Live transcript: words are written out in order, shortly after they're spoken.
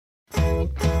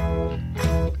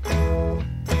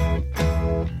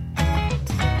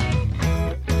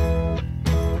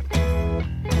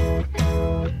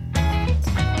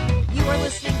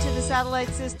Satellite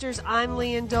Sisters. I'm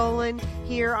Lian Dolan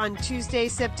here on Tuesday,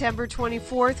 September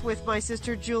 24th with my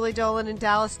sister Julie Dolan in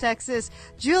Dallas, Texas.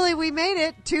 Julie, we made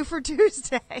it. 2 for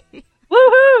Tuesday.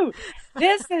 Woohoo!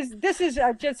 This is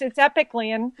just, it's epic,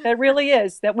 Lian. That really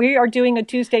is. That we are doing a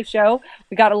Tuesday show.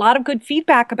 We got a lot of good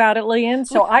feedback about it, Lian.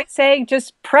 So I say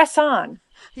just press on.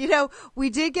 You know, we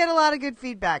did get a lot of good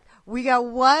feedback. We got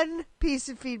one piece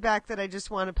of feedback that I just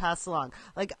want to pass along.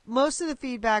 Like, most of the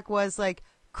feedback was like,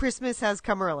 Christmas has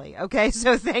come early. Okay,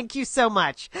 so thank you so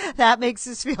much. That makes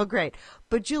us feel great.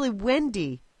 But Julie,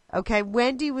 Wendy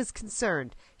was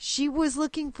concerned. She was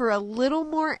looking for a little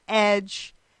more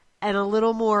edge and a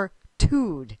little more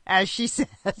tood, as she said.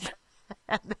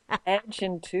 Edge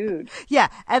and tood. Yeah,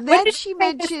 and then she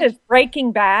mentioned this is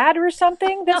Breaking Bad or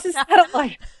something. This is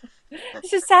Satellite.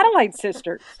 This is Satellite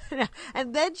Sisters.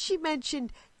 And then she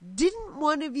mentioned, didn't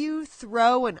one of you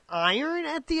throw an iron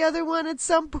at the other one at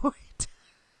some point?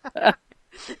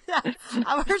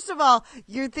 First of all,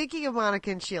 you're thinking of Monica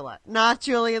and Sheila, not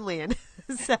Julie and Lian.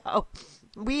 So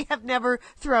we have never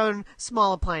thrown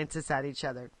small appliances at each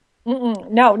other.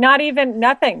 No, not even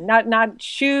nothing. Not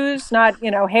shoes. Not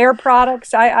hair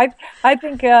products. I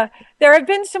think there have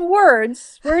been some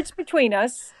words between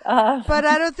us, but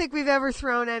I don't think we've ever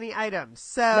thrown any items.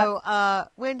 So,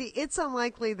 Wendy, it's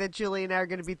unlikely that Julie and I are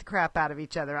going to beat the crap out of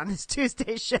each other on this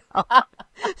Tuesday show.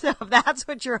 So if that's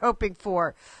what you're hoping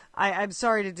for, I'm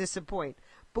sorry to disappoint.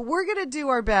 But we're going to do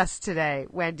our best today,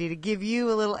 Wendy, to give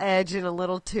you a little edge and a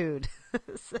little tood.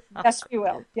 So, yes, we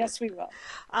will. Yes, we will.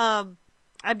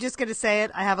 I'm just going to say it.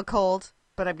 I have a cold,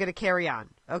 but I'm going to carry on.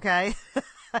 Okay.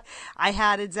 I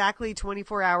had exactly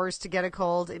 24 hours to get a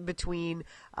cold in between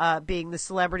being the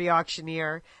celebrity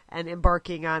auctioneer and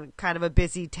embarking on kind of a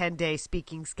busy 10-day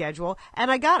speaking schedule.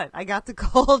 And I got it. I got the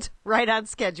cold right on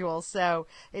schedule. So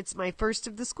it's my first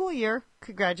of the school year.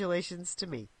 Congratulations to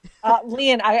me.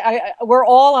 Lian, we're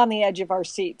all on the edge of our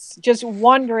seats, just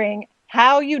wondering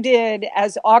how you did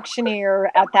as auctioneer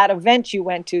at that event you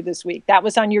went to this week. That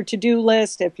was on your to-do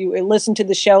list. If you listened to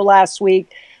the show last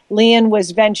week, Lian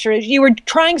was venturing. You were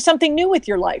trying something new with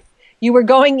your life. You were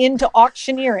going into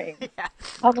auctioneering. Yeah.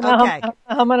 Okay.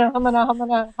 How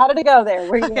did it go there?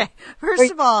 Okay.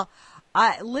 First of all,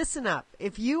 listen up.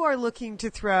 If you are looking to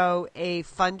throw a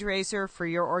fundraiser for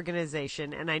your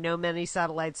organization, and I know many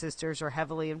Satellite Sisters are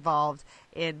heavily involved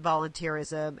in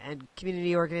volunteerism and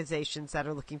community organizations that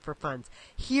are looking for funds,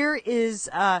 here's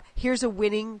a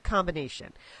winning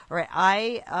combination. All right,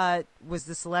 I was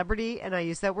the celebrity, and I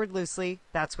use that word loosely.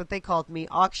 That's what they called me,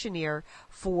 auctioneer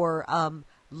for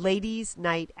Ladies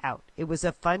Night Out. It was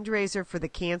a fundraiser for the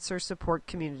cancer support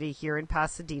community here in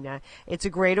Pasadena. It's a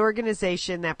great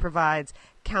organization that provides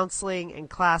counseling and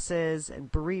classes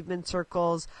and bereavement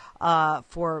circles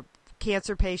for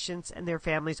cancer patients and their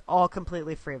families, all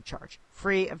completely free of charge.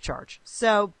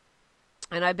 So,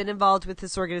 and I've been involved with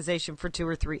this organization for 2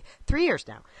 or 3 years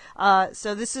now.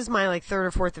 So this is my third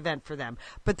or fourth event for them.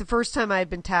 But the first time I had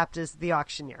been tapped as the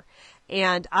auctioneer.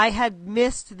 And I had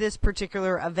missed this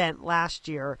particular event last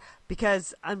year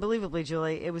because, unbelievably,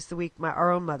 Julie, it was the week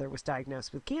our own mother was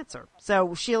diagnosed with cancer.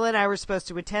 So Sheila and I were supposed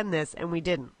to attend this, and we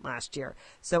didn't last year.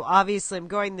 So obviously I'm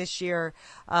going this year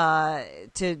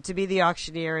to be the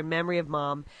auctioneer in memory of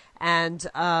Mom. And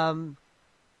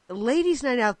Ladies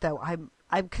Night Out, though, I'm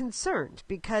concerned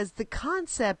because the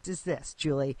concept is this,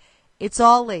 Julie. It's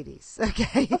all ladies,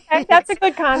 okay? Okay, that's a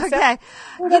good concept.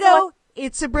 Okay.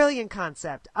 It's a brilliant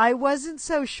concept. I wasn't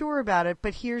so sure about it,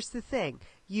 but here's the thing.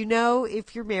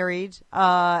 If you're married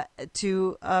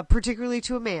particularly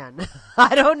to a man,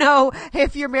 I don't know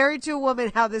if you're married to a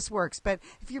woman how this works, but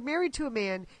if you're married to a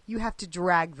man, you have to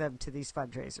drag them to these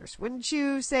fundraisers. Wouldn't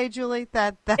you say, Julie,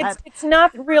 that it's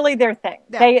not really their thing.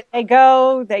 No. They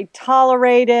go, they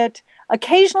tolerate it.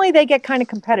 Occasionally, they get kind of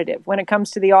competitive when it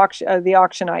comes to the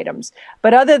auction items.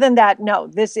 But other than that,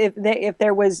 no.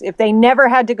 If they never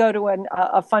had to go to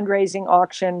a fundraising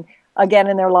auction again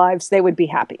in their lives, they would be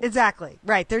happy. Exactly.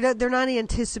 Right. They're not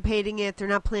anticipating it. They're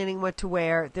not planning what to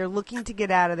wear. They're looking to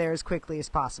get out of there as quickly as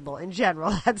possible. In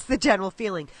general, that's the general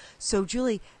feeling. So,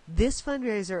 Julie, this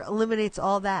fundraiser eliminates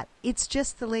all that. It's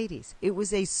just the ladies. It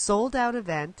was a sold-out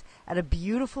event at a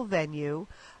beautiful venue,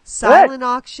 silent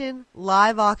auction,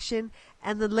 live auction,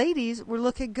 and the ladies were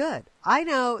looking good. I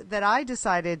know that I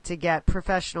decided to get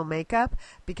professional makeup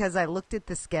because I looked at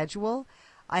the schedule.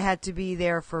 I had to be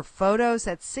there for photos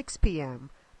at 6 p.m.,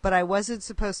 but I wasn't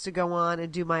supposed to go on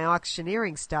and do my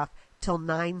auctioneering stuff till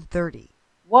 9:30.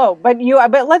 Whoa, but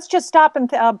let's just stop and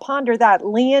ponder that.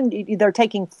 Lian, they're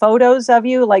taking photos of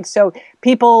you, so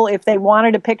people, if they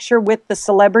wanted a picture with the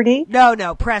celebrity?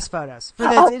 No, press photos.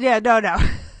 No.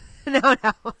 No,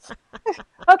 no.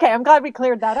 Okay, I'm glad we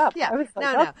cleared that up. Yeah. I was like,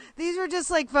 No, oh, no. These were just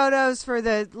like photos for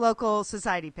the local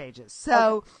society pages.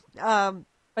 So, okay.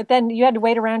 But then you had to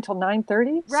wait around till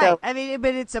 9:30. right. So I mean,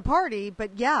 but it's a party,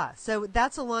 but yeah. So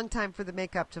that's a long time for the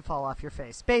makeup to fall off your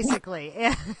face, basically.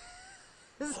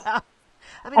 So,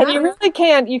 I mean,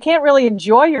 and you can't really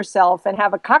enjoy yourself and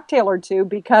have a cocktail or two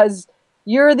because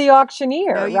you're the no,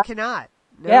 auctioneer, you right? cannot.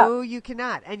 Yeah. No, you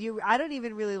cannot. And I don't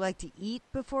even really like to eat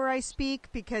before I speak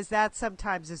because that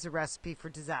sometimes is a recipe for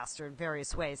disaster in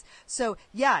various ways. So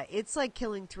yeah, it's like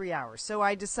killing 3 hours. So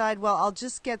I decide, well, I'll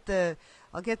get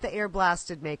the air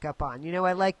blasted makeup on.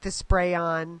 I like the spray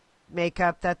on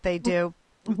makeup that they do.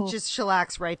 It Mhm. just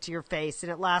shellacks right to your face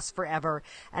and it lasts forever.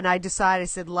 And I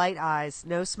said light eyes,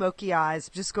 no smoky eyes,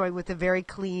 just going with a very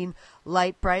clean,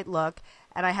 light, bright look.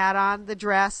 And I had on the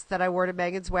dress that I wore to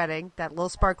Megan's wedding, that little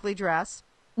sparkly dress.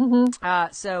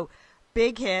 Mhm. So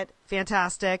big hit,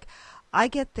 fantastic. I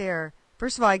get there.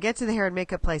 First of all, I get to the hair and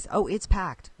makeup place. Oh, it's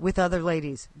packed with other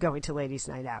ladies going to ladies'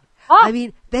 night out. Ah, I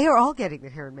mean, they are all getting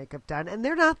their hair and makeup done, and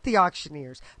they're not the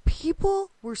auctioneers.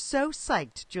 People were so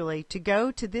psyched, Julie, to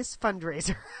go to this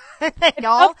fundraiser. They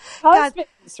all got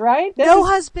husbands, right? no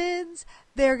husbands.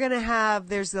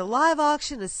 There's the live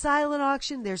auction, a silent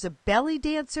auction. There's a belly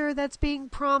dancer that's being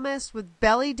promised with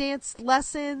belly dance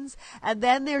lessons. And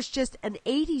then there's just an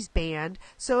 80s band.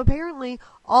 So apparently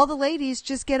all the ladies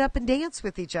just get up and dance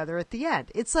with each other at the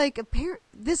end. It's like,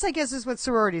 this I guess is what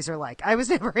sororities are like. I was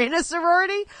never in a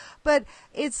sorority, but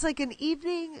it's like an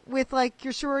evening with like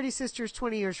your sorority sisters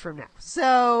 20 years from now.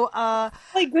 So,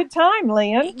 Really good time,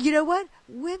 Lian. you know what?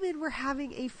 Women were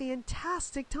having a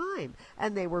fantastic time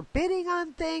and they were bidding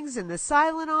on things in the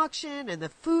silent auction and the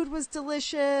food was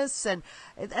delicious. And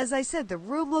as I said, the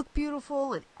room looked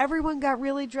beautiful and everyone got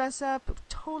really dressed up,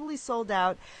 totally sold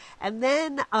out. And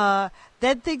then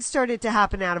things started to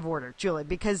happen out of order, Julie,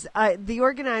 because the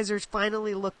organizers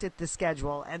finally looked at the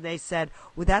schedule and they said,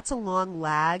 well, that's a long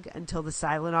lag until the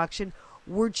silent auction.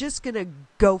 We're just going to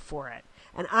go for it.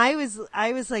 And I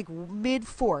was like mid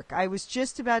fork. I was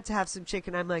just about to have some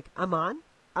chicken. I'm like, I'm on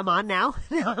now.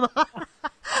 I'm on.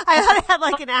 I thought I had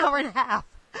like an hour and a half.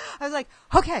 I was like,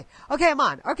 okay, I'm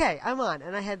on. Okay, I'm on.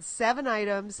 And I had 7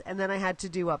 items and then I had to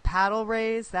do a paddle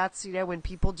raise. That's, when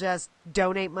people just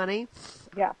donate money.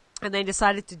 Yeah. And they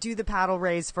decided to do the paddle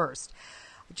raise first.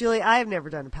 Julie, I have never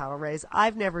done a paddle raise.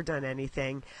 I've never done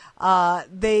anything.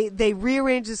 They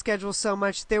rearranged the schedule so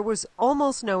much there was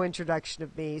almost no introduction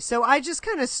of me. So I just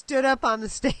kind of stood up on the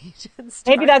stage and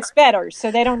Maybe that's better,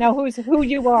 so they don't know who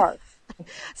you are.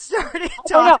 started Oh,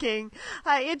 no. talking,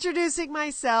 introducing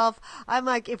myself. I'm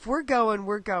like, if we're going,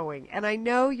 we're going. And I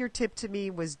know your tip to me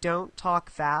was don't talk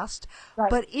fast, Right.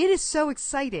 but it is so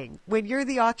exciting when you're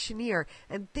the auctioneer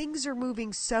and things are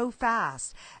moving so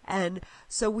fast. And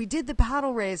so we did the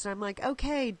paddle raise and I'm like,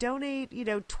 okay, donate,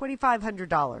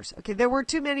 $2,500. Okay. There were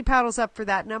too many paddles up for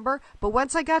that number, but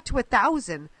once I got to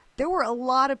 1,000, there were a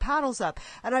lot of paddles up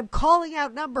and I'm calling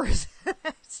out numbers.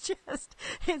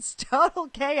 It's total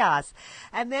chaos.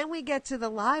 And then we get to the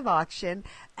live auction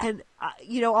and,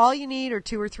 all you need are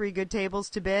 2 or 3 good tables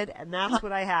to bid. And that's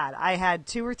what I had. I had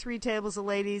 2 or 3 tables of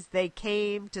ladies. They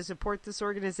came to support this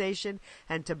organization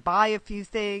and to buy a few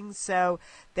things. So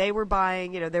they were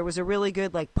buying, there was a really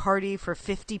good like party for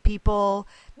 50 people,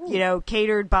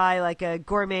 catered by like a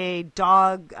gourmet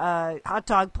hot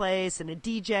dog place and a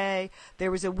DJ.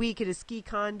 There was a week at a ski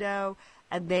condo.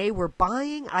 And they were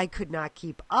buying. I could not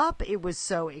keep up. It was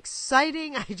so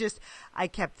exciting. I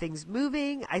kept things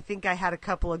moving. I think I had a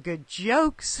couple of good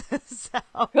jokes. So.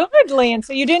 Good, Lian.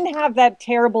 So you didn't have that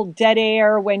terrible dead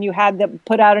air when you had to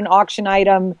put out an auction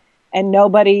item and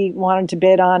nobody wanted to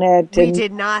bid on it. We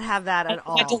did not have that at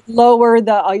all. You had to lower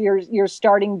your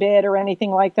starting bid or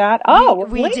anything like that. Oh,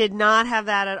 we did not have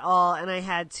that at all. And I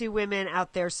had 2 women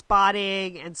out there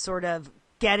spotting and sort of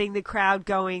getting the crowd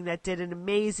going that did an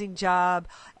amazing job.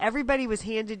 Everybody was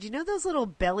handed, those little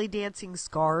belly dancing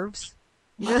scarves?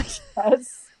 Yes.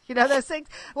 Those things?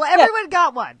 Well, everyone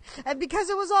got one. And because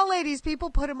it was all ladies,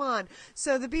 people put them on.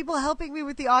 So the people helping me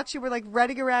with the auction were like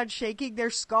running around shaking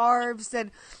their scarves. And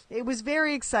it was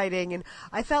very exciting. And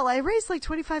I raised like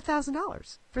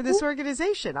 $25,000 for this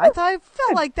organization. I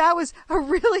felt like that was a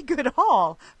really good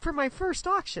haul for my first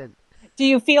auction. Do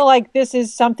you feel like this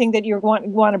is something that you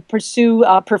want to pursue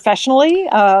professionally?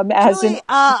 Julie,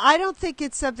 I don't think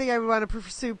it's something I would want to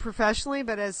pursue professionally,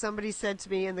 but as somebody said to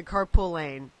me in the carpool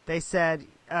lane, they said,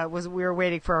 we were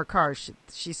waiting for our car.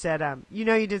 She said, you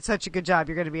did such a good job.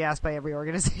 You're going to be asked by every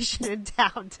organization in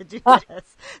town to do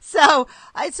this. So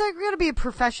it's not going to be a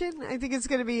profession. I think it's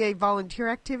going to be a volunteer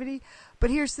activity. But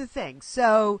here's the thing.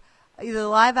 So the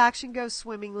live action goes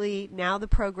swimmingly. Now the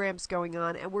program's going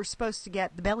on, and we're supposed to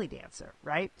get the belly dancer,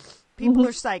 right? People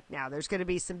are psyched now. There's going to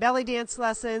be some belly dance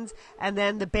lessons, and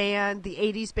then the band, the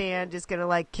 80s band, is going to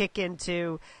like kick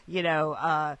into,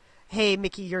 hey,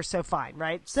 Mickey, you're so fine,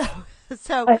 right? So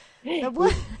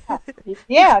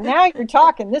yeah, now you're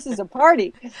talking. This is a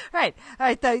party. Right. All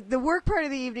right. The work part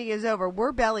of the evening is over.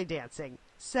 We're belly dancing.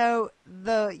 So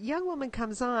the young woman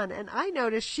comes on, and I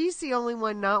notice she's the only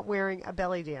one not wearing a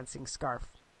belly dancing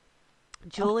scarf.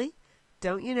 Julie,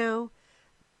 don't you know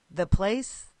the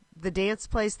dance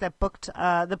place that booked,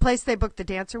 the place they booked the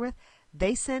dancer with,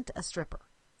 they sent a stripper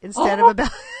instead of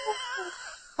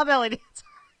a belly dancer.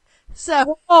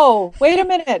 So, wait a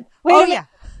minute. Yeah.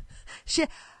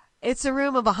 It's a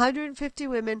room of 150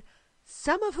 women,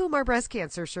 some of whom are breast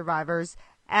cancer survivors,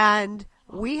 and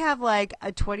we have like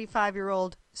a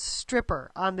 25-year-old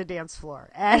stripper on the dance floor.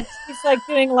 And she's like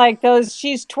doing like those,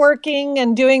 she's twerking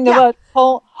and doing the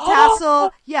whole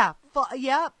tassel. Yeah.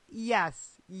 Yes.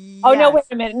 Oh, no, wait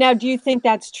a minute. Now, do you think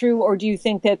that's true, or do you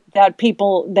think that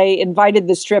people, they invited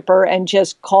the stripper and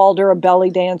just called her a belly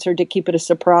dancer to keep it a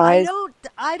surprise?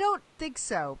 I don't think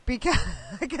so,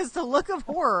 because the look of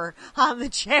horror on the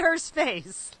chair's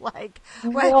face,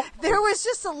 there was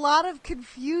just a lot of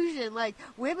confusion. Like,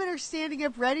 women are standing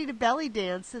up ready to belly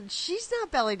dance, and she's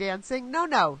not belly dancing.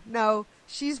 No.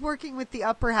 She's working with the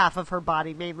upper half of her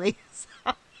body mainly.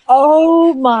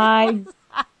 Oh, my.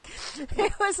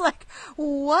 It was like,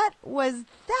 what was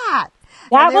that?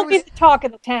 That will be the talk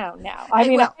of the town now. I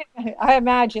mean, I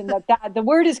imagine that the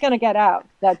word is going to get out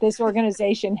that this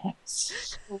organization has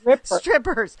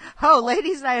strippers. Oh,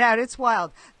 ladies' night out. It's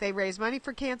wild. They raise money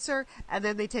for cancer, and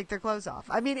then they take their clothes off.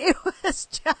 I mean, it was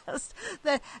just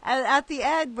at the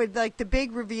end with like the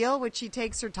big reveal when she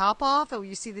takes her top off and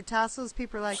you see the tassels,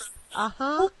 people are like,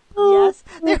 yes.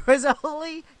 There was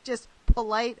only just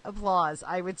polite applause,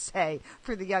 I would say,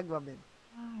 for the young woman.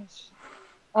 Gosh.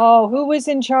 Oh, who was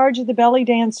in charge of the belly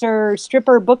dancer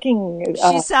stripper booking?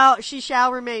 She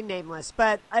shall remain nameless.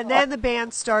 But then the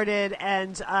band started,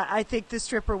 and I think the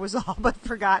stripper was all but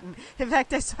forgotten. In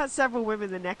fact, I saw several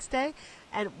women the next day,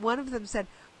 and one of them said,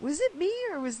 "Was it me,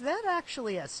 or was that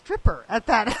actually a stripper at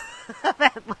that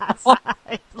event last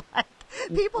night?"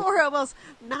 People were almost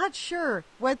not sure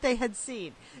what they had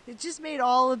seen. It just made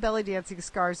all the belly dancing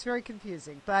scarves very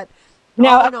confusing. But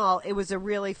all in all, it was a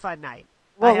really fun night.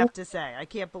 I have to say, I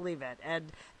can't believe it.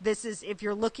 And this is, if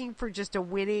you're looking for just a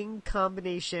winning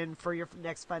combination for your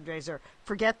next fundraiser,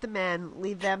 forget the men,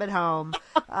 leave them at home,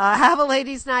 have a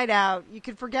ladies' night out. You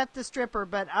can forget the stripper,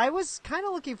 but I was kind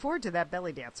of looking forward to that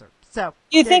belly dancer. So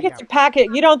you think it's a package?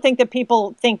 You don't think that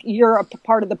people think you're a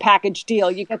part of the package deal?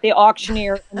 You get the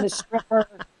auctioneer and the stripper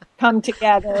come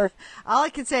together. All I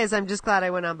can say is I'm just glad I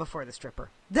went on before the stripper.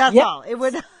 That's all.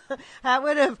 That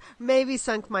would have maybe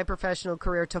sunk my professional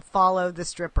career to follow the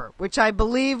stripper, which I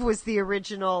believe was the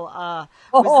original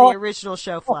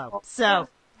show flow. So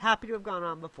happy to have gone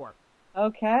on before.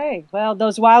 Okay. Well,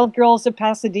 those wild girls of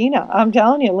Pasadena. I'm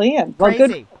telling you, Lian. Well,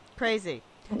 Crazy.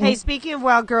 Hey, speaking of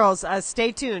wild girls,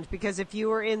 stay tuned, because if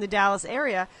you are in the Dallas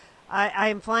area, I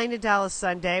am flying to Dallas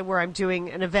Sunday, where I'm doing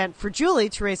an event for Julie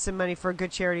to raise some money for a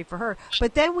good charity for her.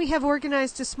 But then we have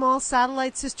organized a small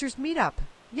Satellite Sisters meetup.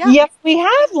 Yeah. Yes, we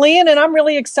have, Lian, and I'm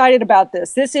really excited about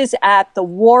this. This is at the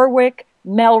Warwick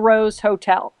Melrose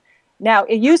Hotel. Now,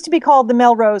 it used to be called the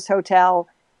Melrose Hotel,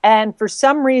 and for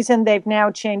some reason, they've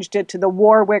now changed it to the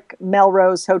Warwick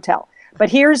Melrose Hotel. But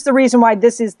here's the reason why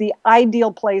this is the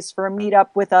ideal place for a meetup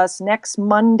with us next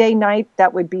Monday night.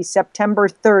 That would be September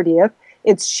 30th.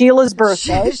 It's Sheila's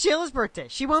birthday. Sheila's birthday.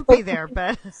 She won't be there,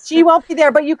 but she won't be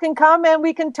there, but you can come and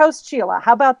we can toast Sheila.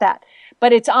 How about that?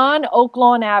 But it's on Oak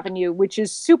Lawn Avenue, which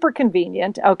is super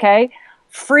convenient. Okay.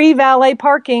 Free valet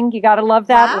parking. You got to love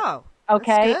that. Wow.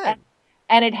 Okay. That's good.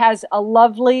 And it has a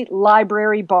lovely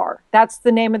library bar. That's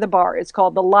the name of the bar. It's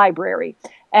called the Library.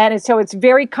 And so it's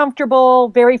very comfortable,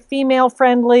 very female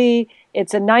friendly.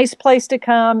 It's a nice place to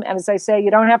come. And as I say, you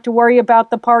don't have to worry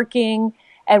about the parking.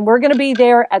 And we're going to be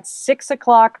there at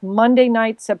 6:00 Monday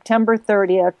night, September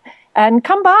 30th. And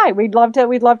come by. We'd love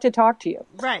to talk to you.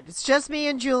 Right. It's just me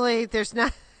and Julie. There's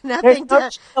nothing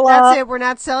that's it. We're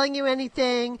not selling you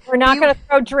anything. We're not going to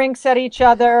throw drinks at each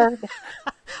other.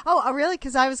 Oh, really?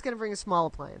 Because I was going to bring a small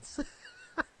appliance.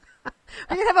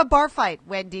 We're going to have a bar fight,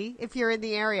 Wendy, if you're in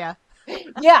the area.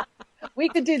 Yeah. We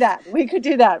could do that.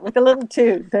 With a little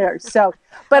tune there. So,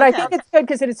 but okay. I think it's good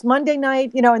because it's Monday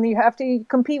night, and you have to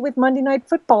compete with Monday Night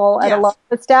Football at a lot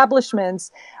of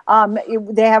establishments.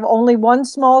 They have only one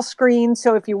small screen,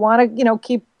 so if you want to,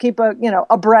 keep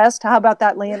abreast. How about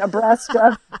that, Lian? Abreast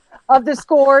of the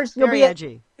scores, you'll Very be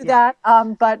edgy. That.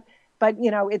 But but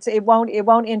it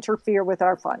won't interfere with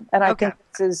our fun. And I think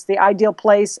this is the ideal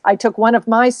place. I took one of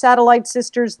my satellite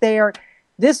sisters there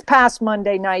this past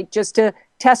Monday night just to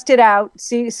test it out,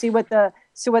 see what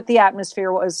the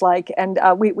atmosphere was like, and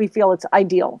we feel it's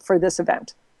ideal for this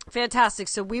event. Fantastic.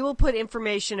 So we will put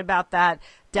information about that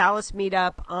Dallas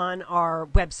meetup on our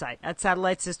website at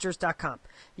satellitesisters.com.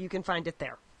 You can find it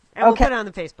there. And we'll put it on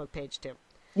the Facebook page too.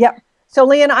 Yep. So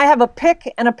Lian, I have a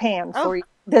pick and a pan for you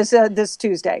this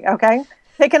Tuesday, okay?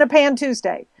 Pick and a pan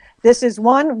Tuesday. This is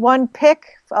one pick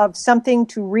of something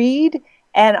to read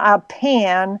and a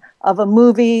pan of a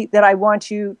movie that I want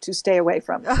you to stay away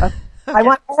from. Okay. I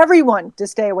want everyone to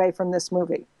stay away from this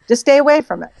movie. Just stay away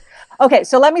from it. Okay,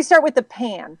 so let me start with the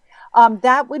pan.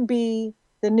 That would be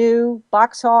the new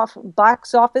box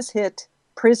office hit,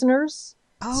 Prisoners.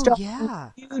 Oh,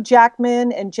 yeah. Hugh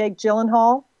Jackman and Jake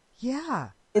Gyllenhaal. Yeah.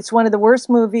 It's one of the worst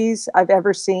movies I've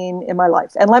ever seen in my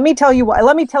life. And let me tell you why.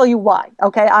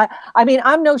 Okay. I mean,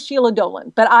 I'm no Sheila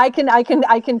Dolan, but I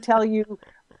can tell you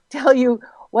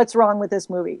what's wrong with this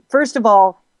movie. First of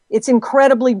all, it's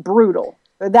incredibly brutal.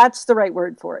 That's the right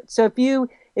word for it. So if you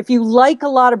like a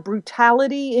lot of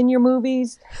brutality in your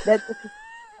movies,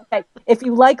 if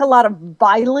you like a lot of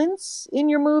violence in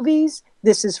your movies,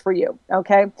 this is for you.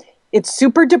 Okay. It's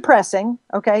super depressing.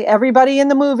 Okay. Everybody in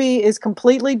the movie is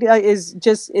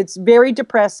it's very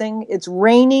depressing. It's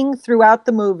raining throughout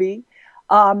the movie.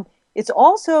 It's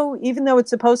also, even though it's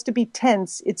supposed to be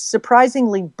tense, it's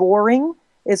surprisingly boring.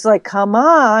 It's like, come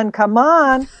on.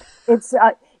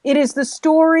 It is the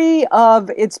story of,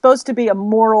 it's supposed to be a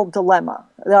moral dilemma.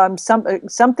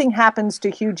 Something happens to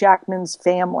Hugh Jackman's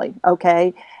family.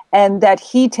 Okay. And that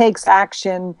he takes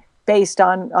action based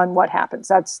on what happens.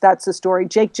 That's the story.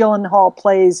 Jake Gyllenhaal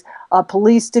plays a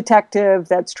police detective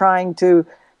that's trying to,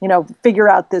 figure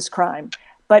out this crime,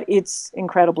 but it's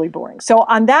incredibly boring. So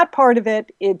on that part of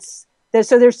it,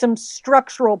 there's some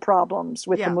structural problems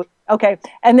with the movie. Okay.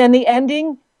 And then the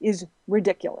ending is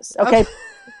ridiculous. Okay.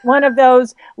 One of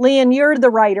those, Lian, you're the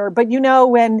writer, but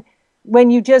when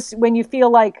you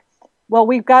feel like, well,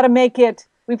 we've got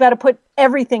to put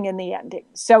everything in the ending.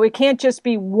 So it can't just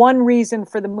be one reason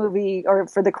for the movie or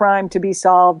for the crime to be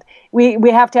solved. We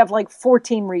have to have like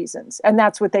 14 reasons. And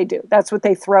that's what they do. That's what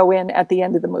they throw in at the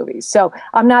end of the movie. So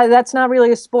that's not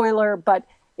really a spoiler, but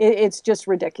it's just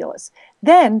ridiculous.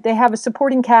 Then they have a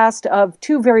supporting cast of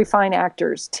two very fine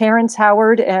actors, Terrence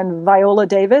Howard and Viola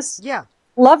Davis. Yeah.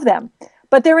 Love them.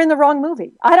 But they're in the wrong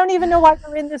movie. I don't even know why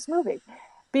they're in this movie.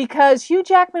 Because Hugh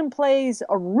Jackman plays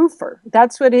a roofer.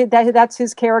 That's that's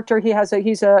his character.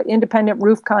 He's a independent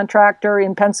roof contractor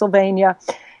in Pennsylvania,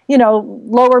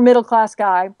 lower middle class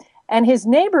guy. And his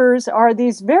neighbors are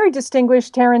these very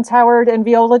distinguished Terrence Howard and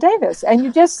Viola Davis. And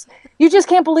you just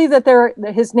can't believe that they're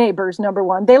his neighbors, number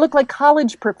one. They look like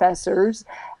college professors.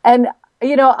 And,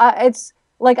 it's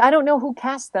like, I don't know who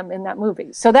cast them in that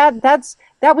movie. So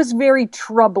that was very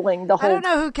troubling. I don't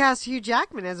know who cast Hugh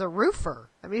Jackman as a roofer.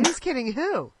 I mean, who's kidding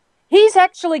who? He's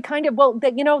actually kind of,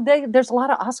 there's a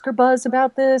lot of Oscar buzz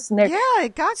about this. And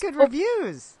it got good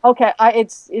reviews. Okay.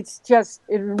 It's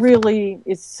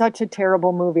such a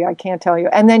terrible movie. I can't tell you.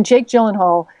 And then Jake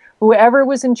Gyllenhaal, whoever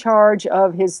was in charge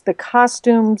of the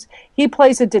costumes, he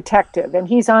plays a detective and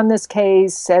he's on this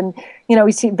case and,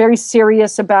 he's very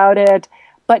serious about it.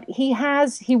 But he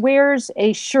wears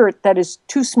a shirt that is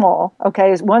too small.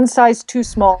 Okay. Is one size too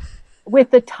small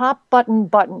with the top button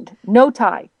buttoned, no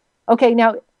tie. Okay.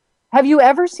 Now, have you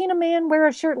ever seen a man wear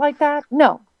a shirt like that?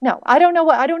 No. I don't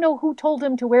know who told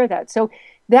him to wear that. So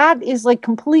that is like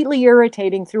completely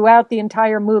irritating throughout the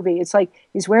entire movie. It's like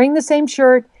he's wearing the same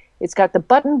shirt. It's got the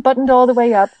button buttoned all the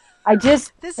way up.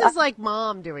 This is like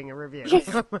Mom doing a review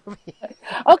of a movie.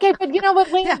 Okay, but you know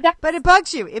what, Lian? Yeah, but it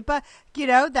bugs you.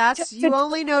 You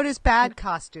only notice bad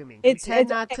costuming. It's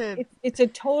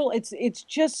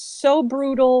just so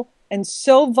brutal and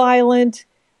so violent,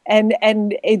 and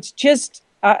it's just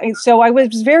so I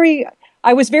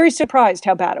was very surprised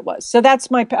how bad it was. So that's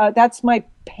my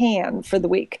pan for the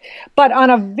week. But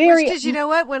on a because you know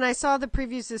what? When I saw the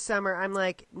previews this summer, I'm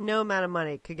like, no amount of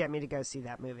money could get me to go see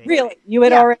that movie. Really? You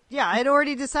had already? Yeah, I'd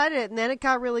already decided it, and then it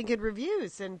got really good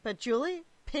reviews. But Julie,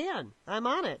 pan. I'm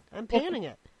on it. I'm panning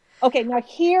it. Okay, now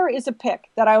here is a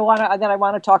pick that I want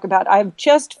to talk about. I've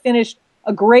just finished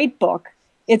a great book.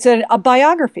 It's a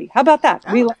biography. How about that?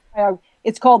 Oh.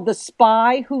 It's called The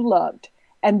Spy Who Loved.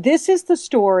 And this is the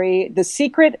story, The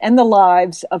Secret and the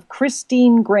Lives of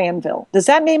Christine Granville. Does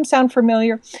that name sound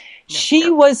familiar? No. She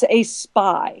was a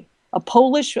spy, a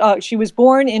Polish, she was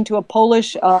born into a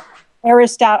Polish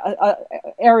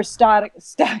aristocratic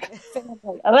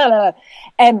family.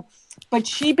 And but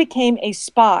she became a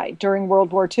spy during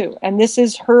World War II, and this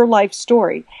is her life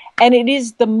story. And it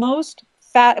is the most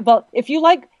well, if you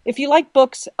like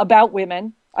books about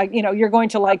women, you're going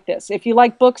to like this. If you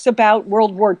like books about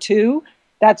World War II,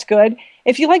 that's good.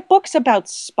 If you like books about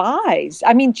spies,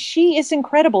 I mean, she is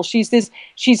incredible. She's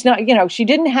not, she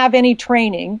didn't have any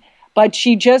training, but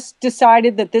she just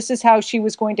decided that this is how she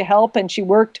was going to help. And she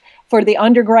worked for the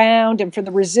underground and for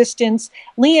the resistance.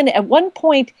 Lian, at one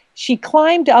point, she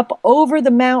climbed up over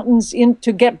the mountains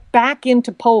to get back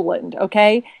into Poland,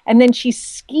 okay? And then she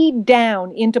skied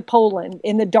down into Poland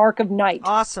in the dark of night.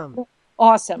 Awesome.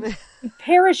 She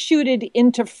parachuted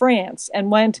into France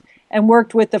and went and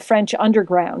worked with the French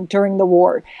underground during the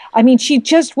war. I mean, she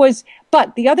just was.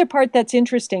 But the other part that's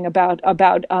interesting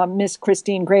about Miss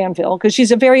Christine Granville, because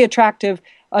she's a very attractive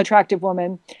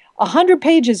woman, 100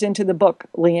 pages into the book,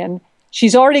 Lian,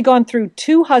 she's already gone through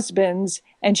 2 husbands,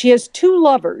 and she has 2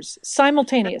 lovers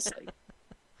simultaneously.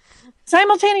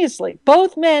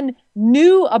 Both men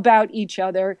knew about each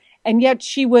other, and yet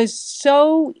she was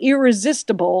so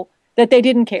irresistible that they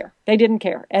didn't care.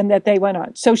 And that they went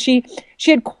on. So she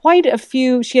had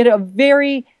she had a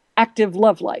very active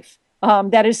love life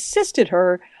that assisted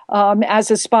her as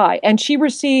a spy. And she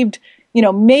received,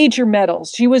 major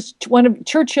medals. She was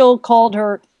Churchill called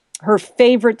her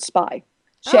favorite spy.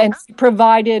 And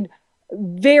provided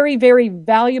very, very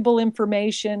valuable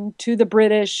information to the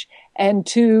British and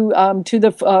to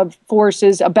the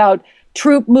forces about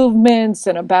troop movements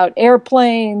and about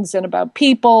airplanes and about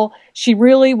people. She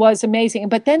really was amazing.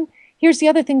 But then here's the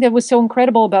other thing that was so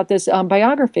incredible about this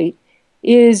biography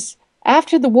is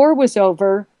after the war was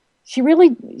over, she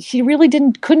really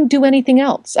couldn't do anything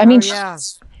else. I mean,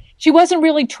 she wasn't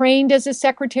really trained as a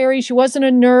secretary. She wasn't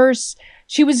a nurse.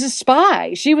 She was a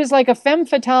spy. She was like a femme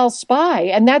fatale spy,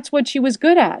 and that's what she was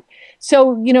good at.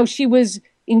 So, she was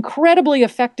incredibly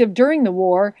effective during the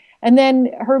war. And then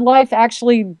her life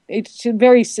actually,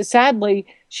 very sadly,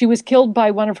 she was killed by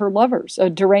one of her lovers, a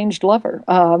deranged lover,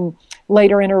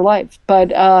 later in her life.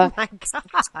 But oh my God.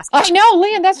 I know,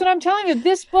 Lian, that's what I'm telling you.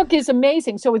 This book is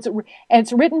amazing. So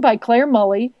it's written by Claire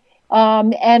Mulley,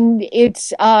 and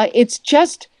it's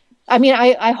just. I mean,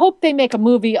 I hope they make a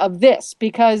movie of this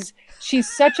because she's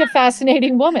such a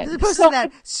fascinating woman. As opposed to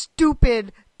that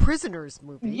stupid Prisoners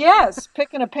movie. Yes,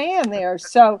 picking a pan there.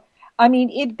 So, I mean,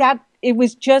 it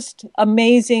was just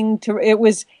amazing it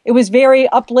was very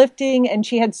uplifting, and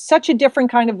she had such a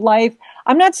different kind of life.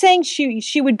 I'm not saying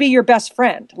she would be your best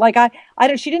friend. Like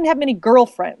she didn't have many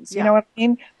girlfriends, you know what I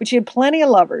mean? But she had plenty of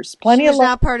lovers, She was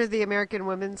not part of the American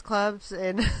women's clubs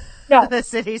in the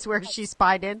cities where she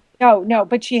spied in. No,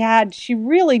 but she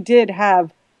really did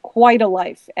have quite a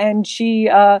life, and she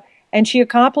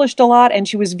accomplished a lot, and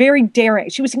she was very daring.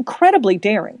 She was incredibly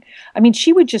daring. I mean,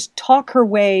 she would just talk her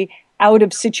way out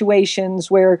of situations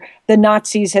where the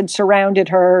Nazis had surrounded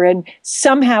her, and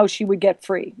somehow she would get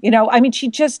free. I mean,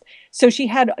 she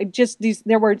had just these,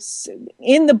 there were,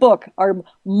 in the book are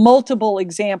multiple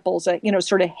examples,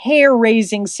 sort of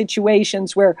hair-raising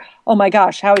situations where, oh my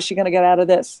gosh, how is she going to get out of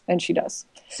this? And she does.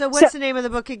 So what's the name of the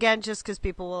book again, just because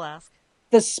people will ask?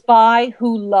 The Spy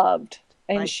Who Loved.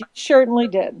 And she certainly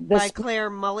did. By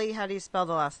Claire Mulley. How do you spell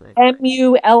the last name?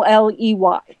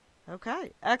 Mulley.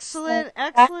 Okay. Excellent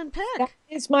pick. That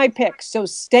is my pick. So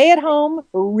stay at home,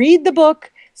 read the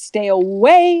book, stay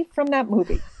away from that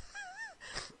movie.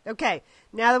 Okay.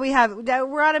 Now that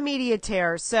we're on a media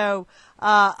tear, so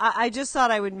I just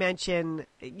thought I would mention,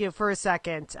 for a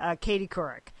second, Katie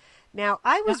Couric. Now,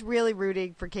 I was really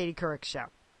rooting for Katie Couric's show.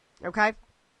 Okay?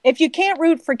 If you can't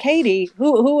root for Katie,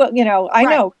 who I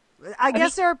know. I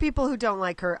guess there are people who don't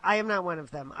like her. I am not one of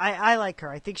them. I like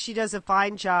her. I think she does a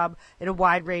fine job in a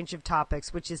wide range of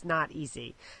topics, which is not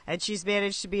easy. And she's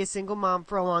managed to be a single mom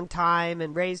for a long time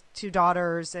and raise 2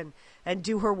 daughters and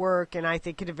do her work, and I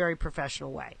think in a very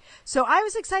professional way. So I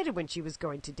was excited when she was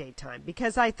going to daytime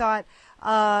because I thought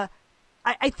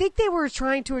I think they were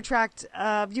trying to attract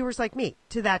viewers like me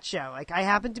to that show. Like, I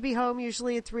happen to be home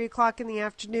usually at 3 o'clock in the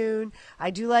afternoon.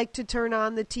 I do like to turn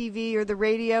on the TV or the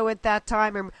radio at that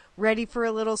time. I'm ready for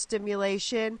a little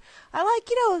stimulation. I like,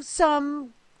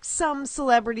 some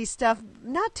celebrity stuff.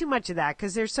 Not too much of that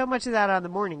because there's so much of that on the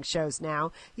morning shows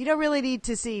now. You don't really need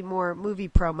to see more movie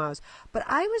promos. But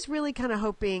I was really kind of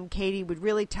hoping Katie would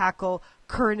really tackle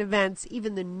current events,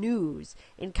 even the news,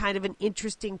 in kind of an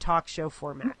interesting talk show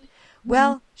format.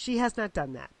 Well, she has not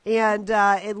done that. And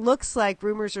it looks like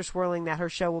rumors are swirling that her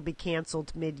show will be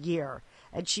canceled mid-year.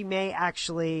 And she may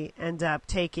actually end up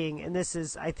taking, and this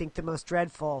is, I think, the most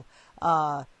dreadful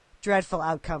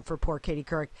outcome for poor Katie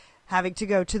Couric, having to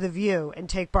go to The View and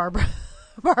take Barbara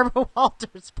Barbara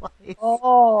Walters' place.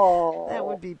 Oh, That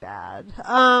would be bad.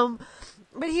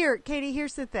 But here, Katie,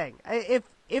 here's the thing.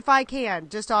 If I can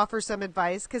just offer some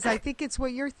advice, because I think it's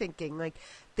what you're thinking. Like,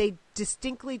 they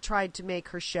distinctly tried to make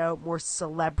her show more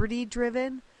celebrity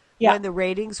driven when the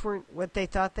ratings weren't what they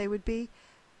thought they would be.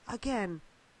 Again,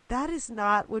 that is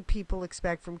not what people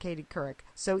expect from Katie Couric.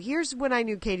 So here's when I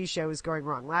knew Katie's show was going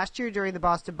wrong. Last year during the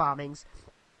Boston bombings,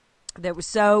 there was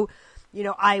so,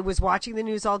 I was watching the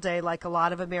news all day like a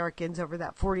lot of Americans over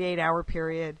that 48-hour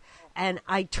period. And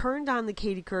I turned on the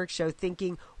Katie Couric show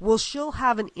thinking, well, she'll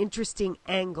have an interesting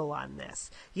angle on this.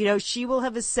 She will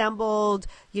have assembled,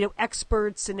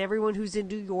 experts and everyone who's in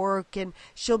New York, and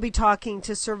she'll be talking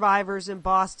to survivors in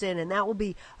Boston, and that will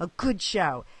be a good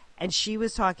show. And she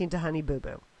was talking to Honey Boo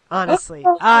Boo, honestly.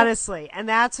 And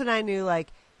that's when I knew,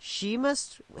 like, she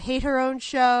must hate her own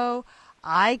show.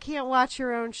 I can't watch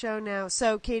your own show now.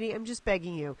 So, Katie, I'm just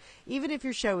begging you, even if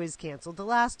your show is canceled, the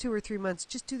last 2 or 3 months,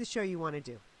 just do the show you want to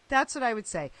do. That's what I would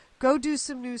say. Go do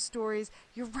some news stories.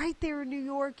 You're right there in New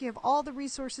York. You have all the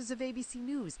resources of ABC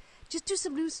News. Just do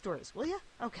some news stories, will you?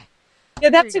 Okay.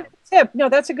 Yeah, that's a good tip. No,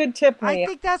 that's a good tip, Leah. I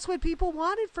think that's what people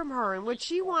wanted from her and what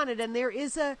she wanted. And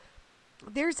there's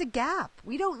a gap.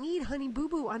 We don't need Honey Boo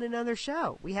Boo on another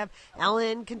show. We have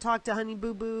Ellen can talk to Honey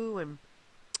Boo Boo, and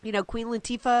Queen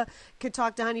Latifah could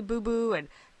talk to Honey Boo Boo, and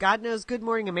God knows Good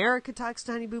Morning America talks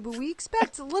to Honey Boo Boo. We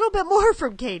expect a little bit more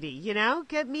from Katie,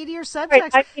 get meatier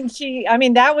subjects. Right. I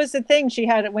mean, that was the thing she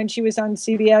had when she was on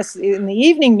CBS in the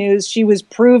evening news. She was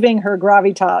proving her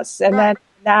gravitas, and right.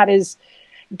 that is,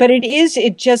 but it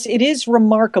is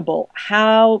remarkable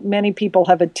how many people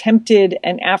have attempted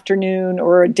an afternoon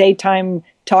or a daytime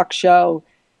talk show.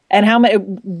 And how many,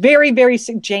 very, very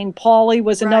sick. Jane Pauley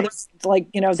was another,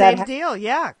 Same deal.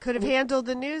 Yeah. Could have handled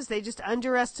the news. They just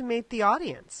underestimate the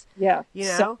audience. Yeah.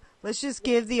 Let's just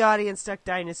give the audience Duck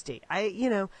Dynasty.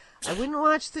 I wouldn't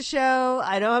watch the show.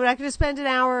 I'm not going to spend an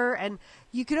hour. And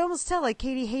you could almost tell, like,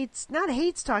 Katie not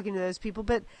hates talking to those people,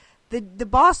 but the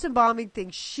Boston bombing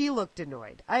thing, she looked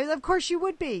annoyed. Of course you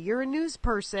would be. You're a news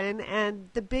person,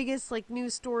 and the biggest,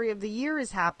 news story of the year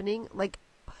is happening,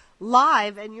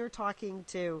 live, and you're talking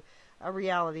to a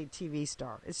reality TV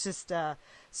star. It's just,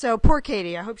 so poor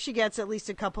Katie. I hope she gets at least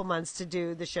a couple months to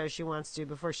do the show she wants to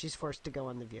before she's forced to go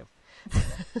on The View.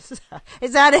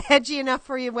 Is that edgy enough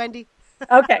for you, Wendy?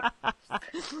 Okay.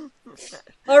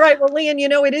 All right. Well, Lian,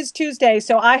 it is Tuesday,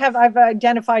 so I've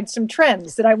identified some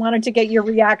trends that I wanted to get your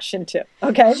reaction to.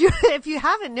 Okay. If you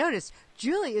haven't noticed,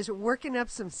 Julie is working up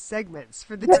some segments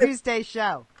for the Tuesday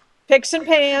show. Picks and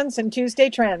pans and Tuesday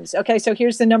trends. Okay, so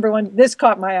here's the number one. This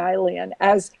caught my eye, Lian,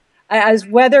 as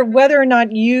whether or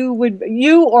not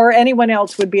you or anyone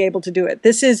else would be able to do it.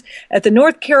 This is at the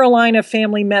North Carolina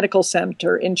Family Medical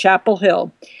Center in Chapel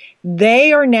Hill.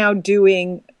 They are now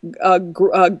doing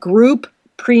group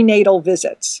prenatal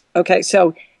visits. Okay,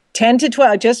 so 10 to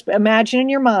 12. Just imagine in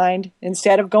your mind,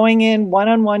 instead of going in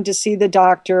one-on-one to see the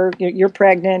doctor, you're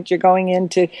pregnant, you're going in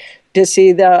to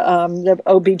see the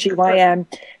OBGYN.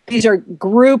 These are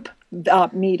group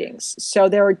meetings. So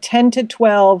there are 10 to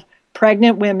 12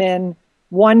 pregnant women,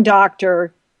 one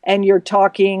doctor, and you're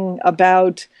talking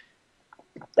about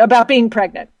being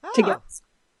pregnant together.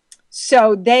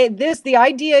 So the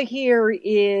idea here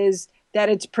is that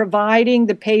it's providing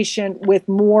the patient with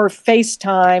more face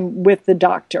time with the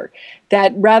doctor.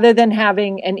 That rather than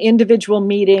having an individual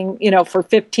meeting, for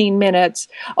 15 minutes,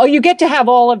 you get to have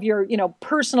all of your,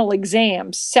 personal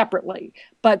exams separately.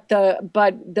 But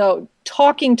the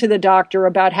talking to the doctor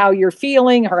about how you're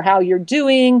feeling or how you're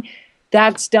doing,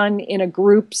 that's done in a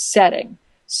group setting.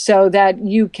 So that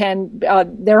you can,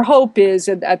 their hope is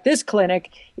at this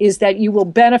clinic is that you will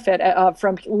benefit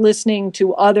from listening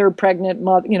to other pregnant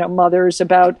mothers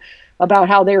about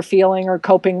how they're feeling or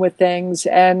coping with things.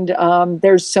 And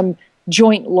there's some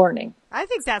joint learning. I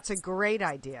think that's a great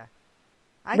idea.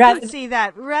 I can see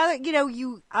that.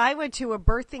 I went to a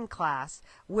birthing class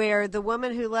where the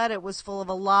woman who led it was full of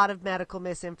a lot of medical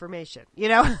misinformation,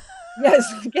 Yes.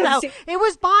 It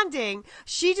was bonding.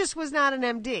 She just was not an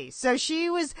MD. So she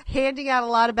was handing out a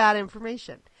lot of bad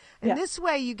information. And this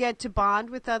way you get to bond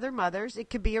with other mothers. It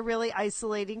could be a really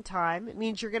isolating time. It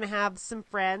means you're going to have some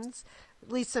friends,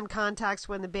 at least some contacts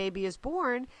when the baby is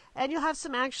born, and you'll have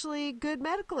some actually good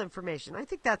medical information. I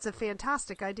think that's a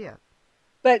fantastic idea.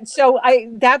 But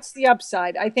that's the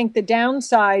upside. I think the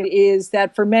downside is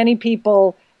that for many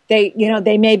people, they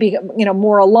may be,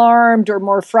 more alarmed or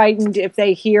more frightened if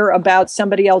they hear about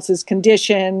somebody else's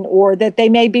condition, or that they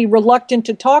may be reluctant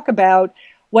to talk about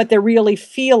what they're really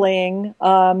feeling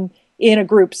in a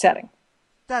group setting.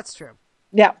 That's true.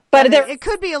 Yeah. But it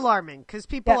could be alarming because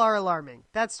people are alarming.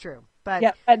 That's true. But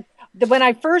yeah, but when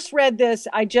I first read this,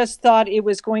 I just thought it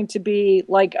was going to be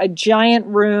like a giant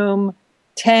room,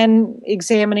 10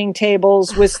 examining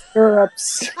tables with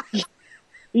stirrups.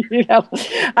 You know,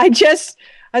 I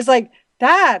was like,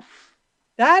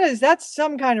 that's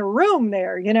some kind of room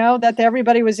there, that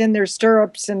everybody was in their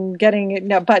stirrups and getting it.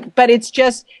 No, but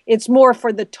it's more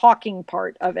for the talking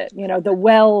part of it,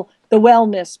 the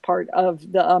wellness part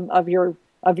of the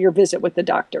of your visit with the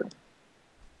doctor.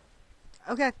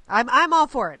 Okay, I'm all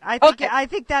for it. I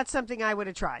think that's something I would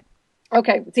have tried.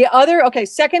 Okay.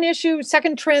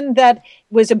 Second trend that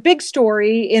was a big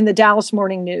story in the Dallas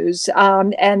Morning News,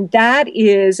 and that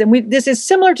is, this is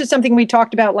similar to something we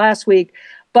talked about last week,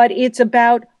 but it's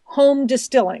about home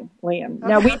distilling, Lian.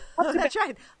 Okay. Now that's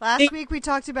right. Last week we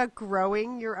talked about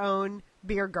growing your own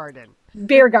beer garden.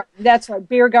 Beer garden. That's right.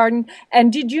 Beer garden.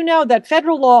 And did you know that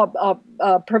federal law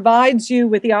provides you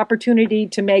with the opportunity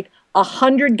to make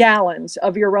 100 gallons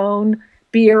of your own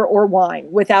beer or wine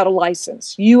without a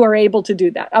license? You are able to do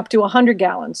that, up to 100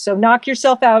 gallons. So knock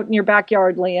yourself out in your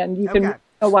backyard, Lian. You can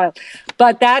go wild.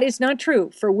 But that is not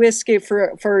true for whiskey,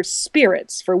 for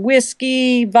spirits, for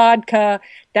whiskey, vodka.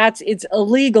 It's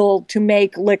illegal to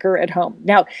make liquor at home.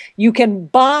 Now, you can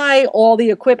buy all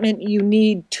the equipment you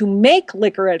need to make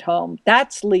liquor at home.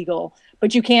 That's legal.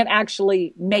 But you can't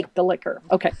actually make the liquor.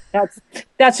 Okay, that's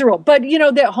the rule. But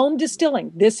the home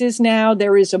distilling.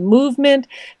 There is a movement.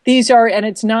 And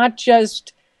it's not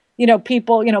just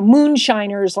people,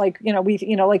 moonshiners like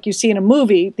like you see in a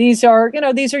movie. These are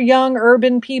young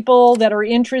urban people that are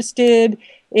interested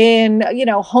in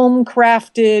home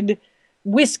crafted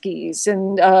whiskeys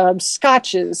and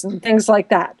scotches and things like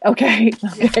that. Okay.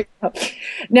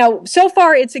 Now, so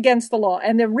far it's against the law,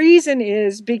 and the reason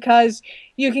is because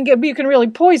you can really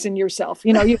poison yourself.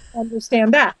 You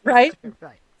understand that, right?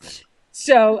 Right.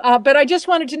 So, but I just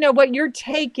wanted to know what your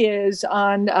take is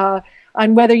on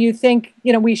whether you think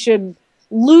we should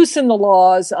loosen the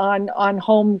laws on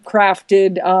home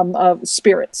crafted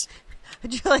spirits.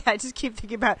 Julie, I just keep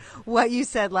thinking about what you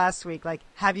said last week. Like,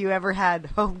 have you ever had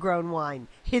homegrown wine?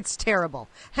 It's terrible.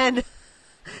 And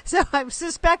so I'm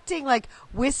suspecting, like,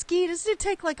 whiskey, doesn't it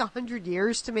take like 100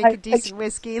 years to make a decent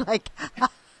whiskey? Like,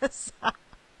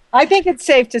 I think it's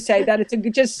safe to say that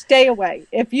just stay away.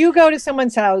 If you go to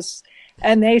someone's house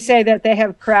and they say that they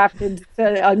have crafted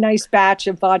a nice batch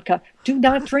of vodka, do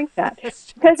not drink that.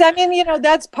 Because,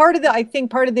 that's part of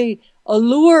the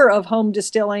allure of home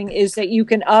distilling is that you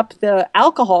can up the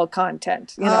alcohol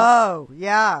content. Oh,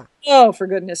 yeah. Oh, for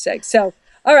goodness sake. So,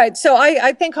 all right. So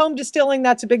I think home distilling,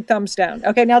 that's a big thumbs down.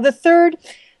 Okay. Now the third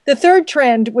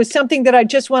trend was something that I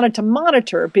just wanted to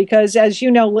monitor because, as you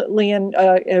know, Lian,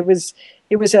 it was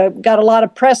got a lot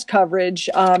of press coverage.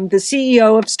 The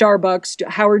CEO of Starbucks,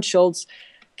 Howard Schultz,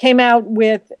 came out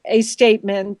with a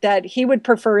statement that he would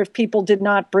prefer if people did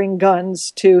not bring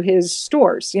guns to his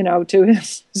stores, to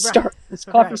his Starbucks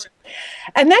coffee shop.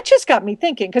 And that just got me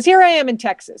thinking, because here I am in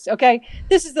Texas, okay?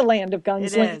 This is the land of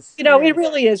guns. It is. It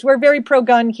really is. We're very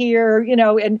pro-gun here,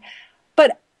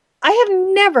 but I have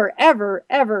never, ever,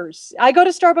 ever, I go to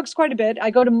Starbucks quite a bit.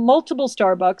 I go to multiple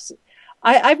Starbucks.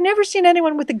 I've never seen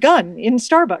anyone with a gun in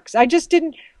Starbucks.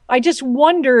 I just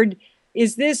wondered,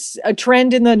 is this a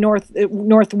trend in the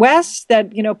Northwest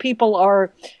that, people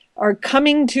are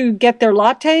coming to get their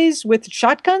lattes with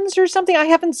shotguns or something? I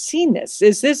haven't seen this.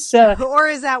 Is this or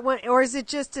is that one, or is it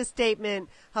just a statement,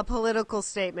 a political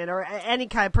statement, or any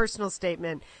kind of personal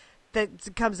statement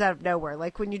that comes out of nowhere?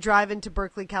 Like when you drive into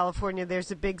Berkeley, California,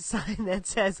 there's a big sign that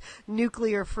says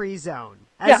nuclear free zone.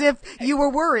 As if you were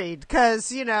worried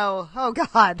because, oh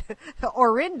God,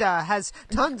 Orinda has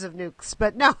tons of nukes.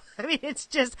 But no, it's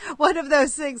just one of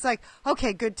those things like,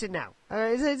 okay, good to know.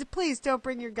 Please don't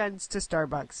bring your guns to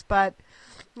Starbucks. But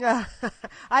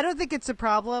I don't think it's a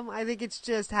problem. I think it's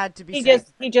just had to be said.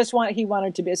 He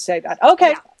wanted to say that. Okay,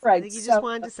 yeah, right. I think he just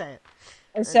wanted to say it.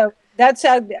 And so that's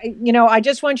I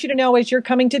just want you to know as you're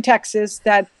coming to Texas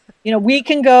that, we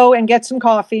can go and get some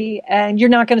coffee and you're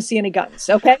not going to see any guns.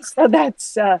 Okay. So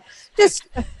that's just,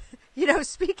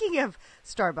 speaking of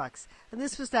Starbucks, and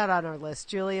this was not on our list,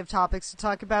 Julie, of topics to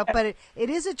talk about, but it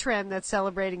is a trend that's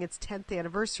celebrating its 10th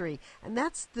anniversary, and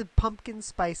that's the pumpkin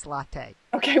spice latte.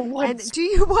 Okay. And do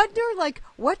you wonder,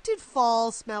 what did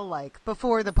fall smell like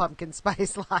before the pumpkin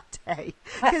spice latte?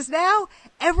 Because now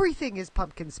everything is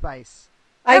pumpkin spice.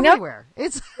 Everywhere.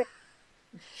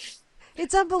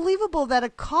 It's unbelievable that a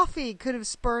coffee could have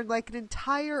spurned like an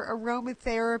entire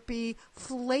aromatherapy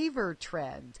flavor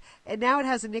trend. And now it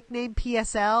has a nickname,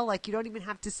 PSL. Like you don't even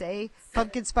have to say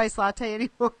pumpkin spice latte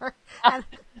anymore. And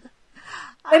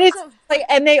it's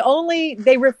and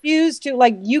they refuse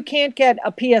to, you can't get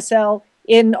a PSL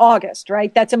in August,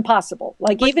 right? That's impossible.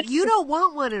 Like, but even you don't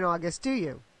want one in August, do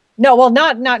you? no, well,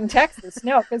 not in Texas,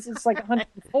 no, because it's like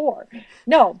 104.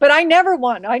 No, but I never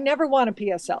want a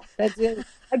PSL. That's it.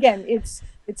 Again, it's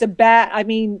a bad. I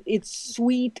mean, it's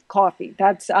sweet coffee.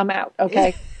 I'm out.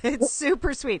 Okay. It's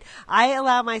super sweet. I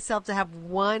allow myself to have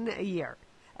one a year,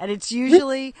 and it's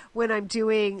usually when I'm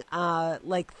doing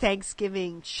like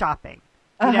Thanksgiving shopping.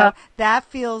 You know, that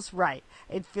feels right.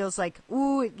 It feels like,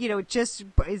 ooh, you know, it just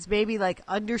is maybe like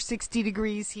under 60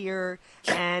 degrees here.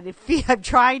 And I'm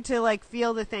trying to like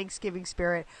feel the Thanksgiving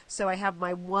spirit. So I have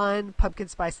my one pumpkin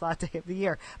spice latte of the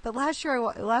year. But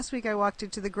last week I walked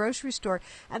into the grocery store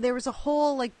and there was a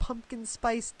whole like pumpkin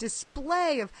spice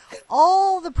display of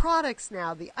all the products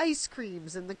now, the ice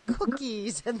creams and the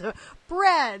cookies and the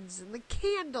breads and the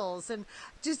candles, and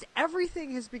just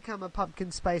everything has become a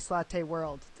pumpkin spice latte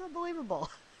world. It's unbelievable.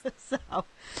 So,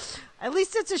 at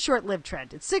least it's a short-lived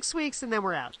trend. It's 6 weeks, and then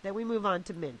we're out. Then we move on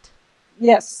to mint.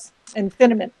 Yes, and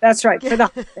cinnamon. That's right. For the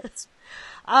holidays.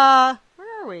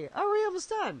 Where are we? Oh, we're almost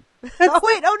done. Oh,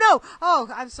 wait. Oh, no. Oh,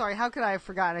 I'm sorry. How could I have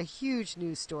forgotten a huge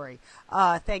news story?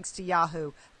 Thanks to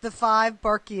Yahoo. The 5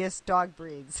 Barkiest dog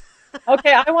breeds.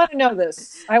 Okay, I want to know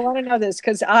this.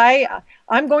 Because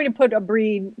I'm going to put a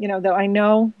breed, you know, that I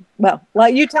know. Well,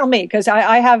 you tell me, because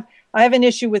I have an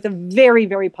issue with a very,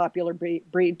 very popular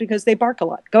breed because they bark a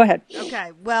lot. Go ahead.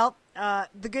 Okay. Well,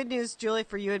 the good news, Julie,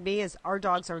 for you and me is our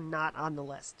dogs are not on the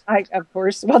list. Of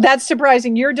course. Well, that's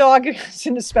surprising. Your dog is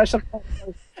in a special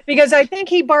category because I think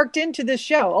he barked into this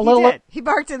show a little. He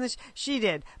barked in the. She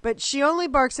did, but she only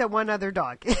barks at one other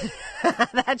dog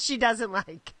that she doesn't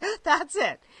like. That's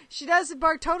it. She doesn't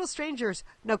bark total strangers.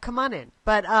 No, come on in.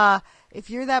 But if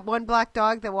you're that one black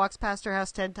dog that walks past her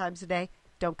house 10 times a day,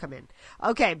 don't come in.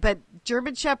 Okay, but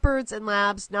German Shepherds and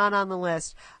Labs, not on the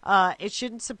list. It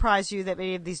shouldn't surprise you that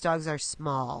many of these dogs are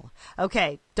small.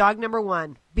 Okay, dog number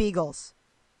 1, Beagles.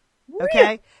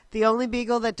 Okay, the only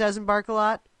Beagle that doesn't bark a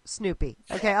lot, Snoopy.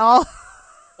 Okay, all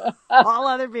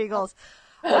other Beagles.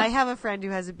 I have a friend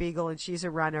who has a Beagle, and she's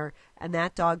a runner, and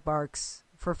that dog barks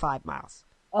for 5 miles.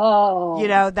 Oh. You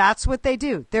know, that's what they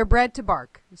do. They're bred to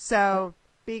bark. So,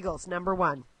 Beagles, number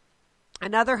 1.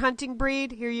 Another hunting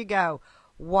breed, here you go.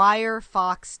 Wire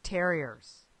fox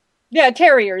terriers. Yeah,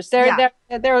 terriers.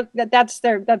 That's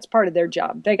part of their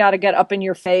job. They got to get up in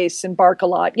your face and bark a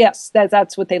lot. Yes,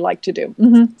 that's what they like to do.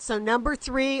 Mm-hmm. So number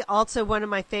 3, also one of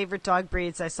my favorite dog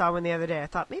breeds. I saw one the other day. I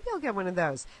thought maybe I'll get one of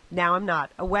those. Now I'm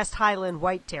not. A West Highland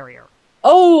White Terrier.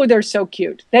 Oh, they're so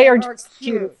cute. They are just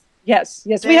cute. Yes.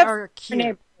 They are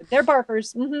cute. They're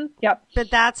barkers. Mm-hmm. Yep. But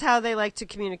that's how they like to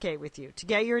communicate with you. To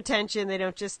get your attention, they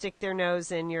don't just stick their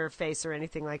nose in your face or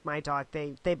anything like my dog.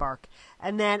 They bark.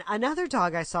 And then another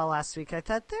dog I saw last week, I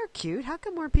thought, they're cute. How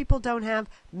come more people don't have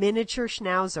miniature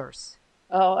schnauzers?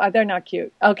 Oh, they're not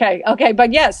cute. Okay.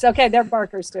 But yes, okay, they're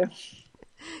barkers too.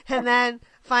 And then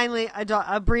finally,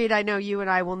 a breed I know you and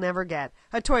I will never get,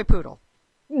 a toy poodle.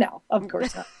 No, of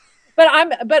course not.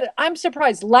 But I'm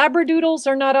surprised Labradoodles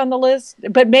are not on the list.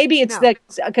 But maybe it's that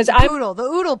because the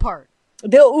oodle part.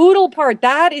 The oodle part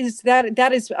that is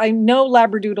I know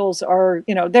Labradoodles are,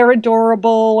 you know, they're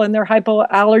adorable and they're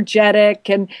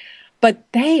hypoallergenic but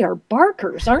they are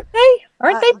barkers, aren't they?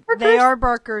 Aren't they barkers? They are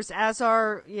barkers, as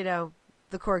are, you know,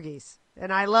 the corgis.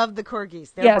 And I love the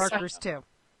corgis. They're barkers too.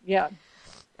 Yeah.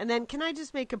 And then can I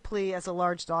just make a plea as a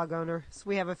large dog owner? So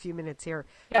we have a few minutes here.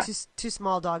 Yeah. Two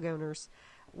small dog owners.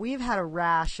 We've had a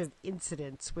rash of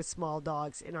incidents with small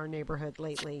dogs in our neighborhood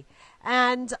lately.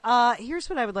 And here's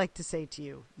what I would like to say to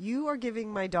you. You are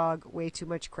giving my dog way too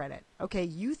much credit. Okay,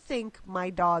 you think my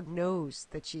dog knows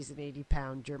that she's an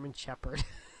 80-pound German Shepherd.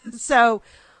 So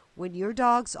when your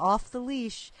dog's off the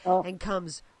leash and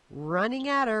comes running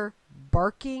at her,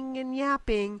 barking and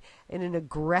yapping in an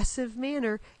aggressive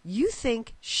manner, you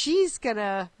think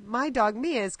my dog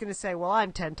Mia is going to say, well,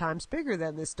 I'm 10 times bigger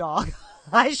than this dog.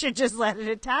 I should just let it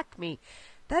attack me.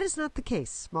 That is not the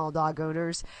case, small dog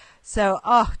owners. So,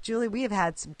 Julie, we have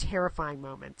had some terrifying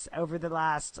moments over the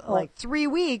last 3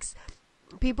 weeks.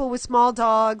 People with small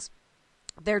dogs,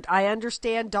 I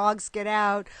understand dogs get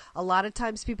out. A lot of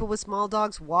times people with small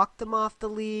dogs walk them off the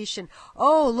leash and,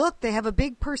 oh, look, they have a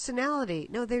big personality.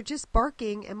 No, they're just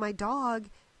barking, and my dog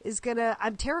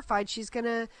I'm terrified she's going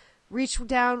to reach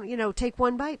down, you know, take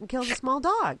one bite and kill the small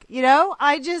dog. You know,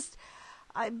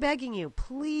 I'm begging you,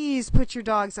 please put your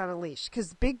dogs on a leash,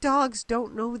 because big dogs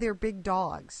don't know they're big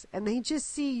dogs, and they just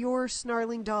see your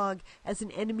snarling dog as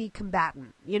an enemy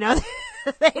combatant. You know,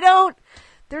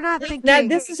 they're not thinking. Now,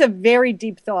 this is a very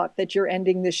deep thought that you're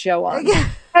ending this show on. I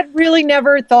had really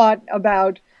never thought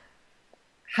about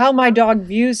how my dog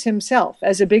views himself,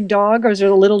 as a big dog or as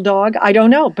a little dog. I don't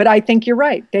know, but I think you're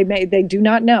right. They do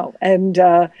not know. And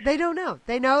they don't know.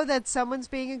 They know that someone's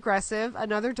being aggressive,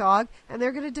 another dog, and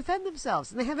they're going to defend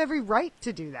themselves. And they have every right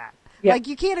to do that. Yeah. Like,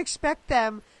 you can't expect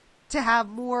them to have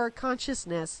more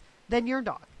consciousness than your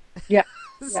dog. Yeah.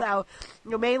 So,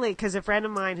 mainly because a friend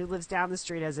of mine who lives down the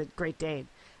street has a Great Dane.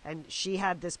 And she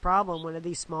had this problem. One of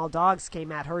these small dogs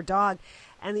came at her dog.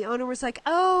 And the owner was like,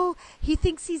 oh, he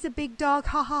thinks he's a big dog.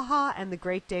 Ha, ha, ha. And the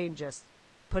Great Dane just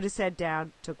put his head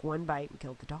down, took one bite, and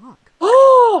killed the dog.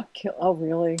 Oh,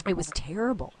 really? It was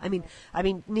terrible. I mean,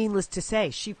 needless to say,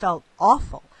 she felt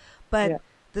awful. But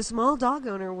the small dog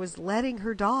owner was letting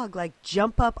her dog, like,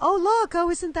 jump up. Oh, look. Oh,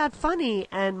 isn't that funny?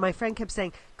 And my friend kept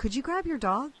saying, could you grab your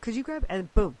dog? Could you grab?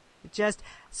 And boom.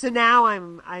 So now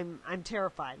I'm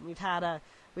terrified. We've had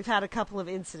a couple of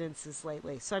incidences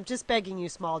lately. So I'm just begging you,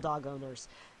 small dog owners,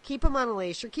 keep them on a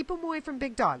leash or keep them away from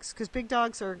big dogs, because big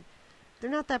dogs they're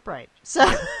not that bright.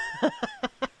 So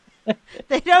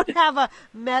they don't have a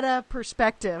meta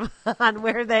perspective on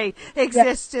where they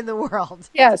exist in the world.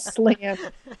 Yes, Lian,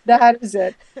 that is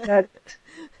it.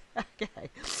 Okay.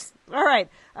 All right.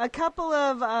 A couple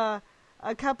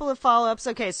of follow-ups.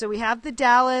 Okay, so we have the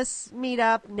Dallas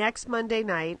meetup next Monday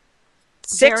night.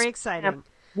 Very exciting.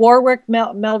 Warwick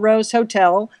Melrose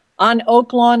Hotel on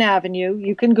Oak Lawn Avenue.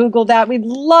 You can Google that. We'd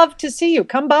love to see you.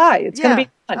 Come by. It's going to be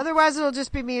fun. Otherwise, it'll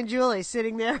just be me and Julie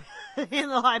sitting there in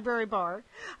the library bar.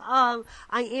 I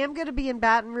am going to be in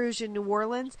Baton Rouge in New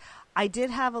Orleans. I did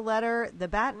have a letter. The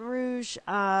Baton Rouge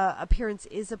appearance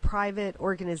is a private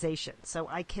organization, so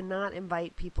I cannot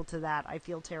invite people to that. I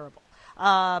feel terrible.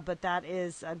 But that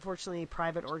is, unfortunately, a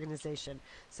private organization,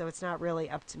 so it's not really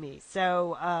up to me.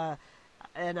 So,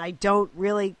 and I don't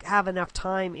really have enough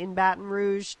time in Baton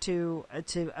Rouge to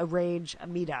arrange a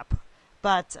meetup,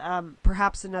 but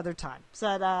perhaps another time. So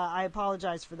I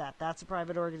apologize for that. That's a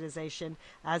private organization,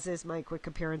 as is my quick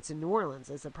appearance in New Orleans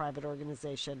as a private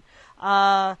organization.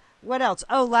 What else?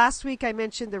 Oh, last week I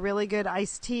mentioned the really good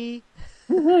iced tea.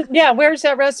 Yeah, where's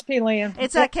that recipe, Lian?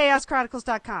 It's at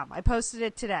chaoschronicles.com. I posted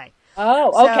it today.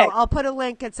 Oh, okay. So I'll put a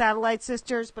link at Satellite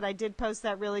Sisters, but I did post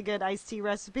that really good iced tea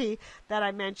recipe that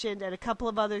I mentioned, and a couple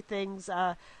of other things.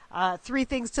 3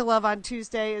 Things to Love on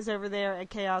Tuesday is over there at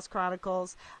Chaos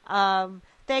Chronicles.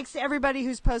 Thanks to everybody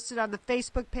who's posted on the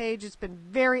Facebook page. It's been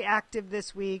very active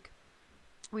this week.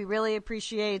 We really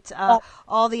appreciate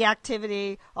all the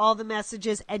activity, all the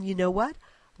messages. And you know what?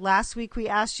 Last week we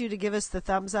asked you to give us the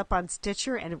thumbs up on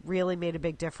Stitcher, and it really made a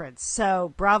big difference.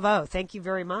 So bravo. Thank you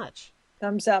very much.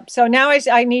 Thumbs up. So now we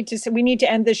need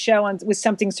to end this show with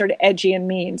something sort of edgy and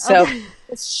mean. So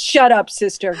shut up,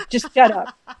 sister. Just shut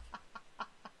up.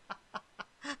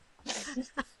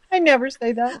 I never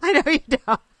say that. I know you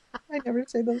don't. I never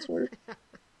say those words.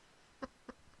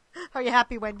 Are you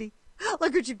happy, Wendy?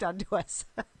 Look what you've done to us.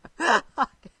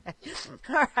 Okay.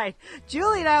 All right.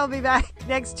 Julie and I will be back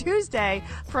next Tuesday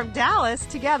from Dallas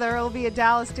together. We'll be in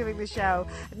Dallas doing the show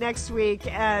next week.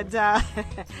 And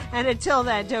until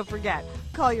then, don't forget,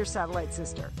 call your satellite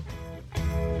sister.